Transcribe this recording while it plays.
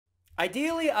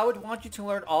Ideally, I would want you to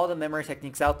learn all the memory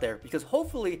techniques out there because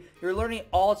hopefully you're learning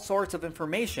all sorts of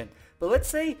information. But let's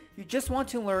say you just want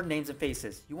to learn names and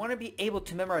faces. You want to be able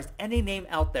to memorize any name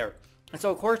out there. And so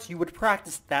of course you would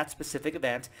practice that specific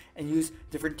event and use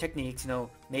different techniques,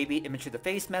 maybe image to the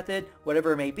face method,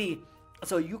 whatever it may be.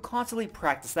 So you constantly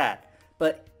practice that.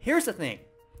 But here's the thing.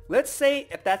 Let's say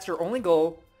if that's your only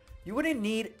goal, you wouldn't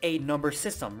need a number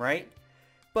system, right?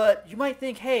 But you might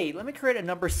think, hey, let me create a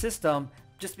number system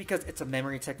just because it's a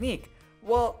memory technique.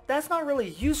 Well, that's not really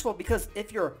useful because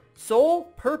if your sole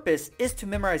purpose is to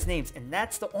memorize names and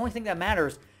that's the only thing that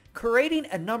matters, creating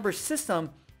a number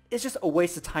system is just a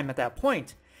waste of time at that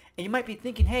point. And you might be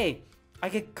thinking, hey, I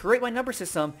could create my number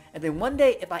system and then one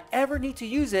day if I ever need to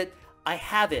use it, I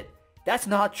have it. That's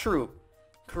not true.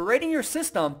 Creating your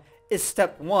system is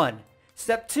step one.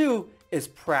 Step two is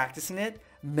practicing it,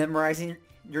 memorizing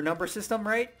your number system,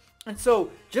 right? And so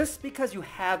just because you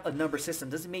have a number system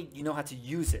doesn't mean you know how to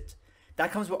use it.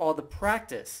 That comes with all the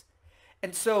practice.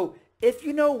 And so if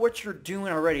you know what you're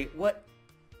doing already, what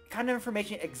kind of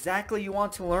information exactly you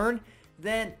want to learn,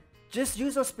 then just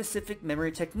use those specific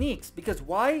memory techniques, because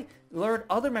why learn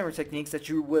other memory techniques that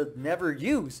you would never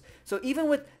use? So even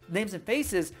with names and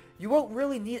faces, you won't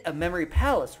really need a memory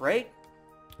palace, right?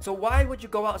 So why would you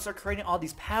go out and start creating all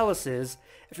these palaces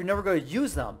if you're never going to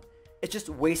use them? It's just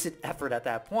wasted effort at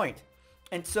that point.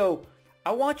 And so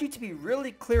I want you to be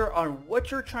really clear on what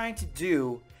you're trying to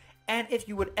do and if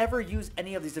you would ever use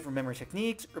any of these different memory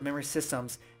techniques or memory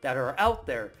systems that are out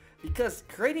there, because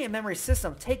creating a memory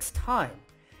system takes time,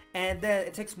 and then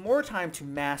it takes more time to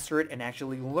master it and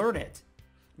actually learn it,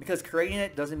 because creating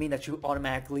it doesn't mean that you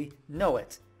automatically know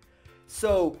it.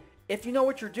 So if you know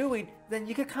what you're doing, then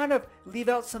you could kind of leave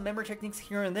out some memory techniques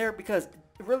here and there because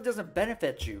it really doesn't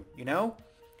benefit you,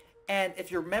 And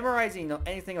if you're memorizing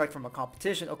anything like from a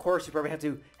competition, of course you probably have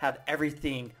to have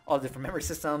everything, all the different memory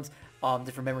systems,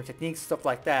 different memory techniques, stuff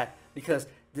like that, because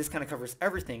this kind of covers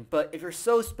everything. But if you're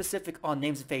so specific on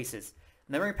names and faces,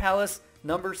 memory palace,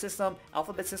 number system,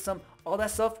 alphabet system, all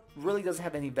that stuff really doesn't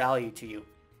have any value to you.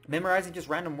 Memorizing just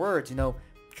random words,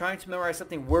 trying to memorize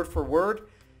something word for word,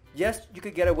 yes, you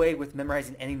could get away with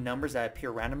memorizing any numbers that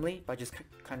appear randomly by just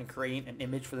kind of creating an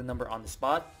image for the number on the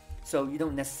spot. So you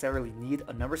don't necessarily need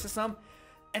a number system.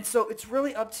 And so it's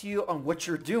really up to you on what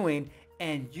you're doing,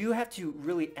 and you have to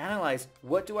really analyze,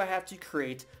 what do I have to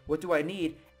create, what do I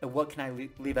need, and what can I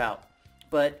leave out.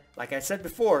 But like I said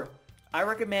before, I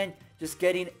recommend just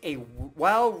getting a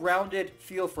well-rounded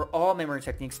feel for all memory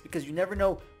techniques because you never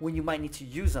know when you might need to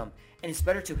use them. And it's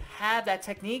better to have that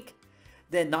technique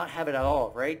than not have it at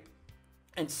all, right?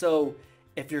 And so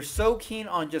if you're so keen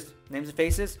on just names and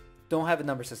faces, don't have a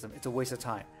number system. It's a waste of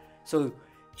time. So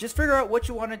just figure out what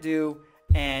you want to do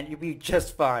and you'll be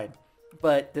just fine.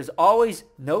 But there's always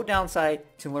no downside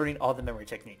to learning all the memory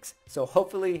techniques. So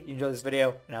hopefully you enjoy this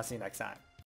video and I'll see you next time.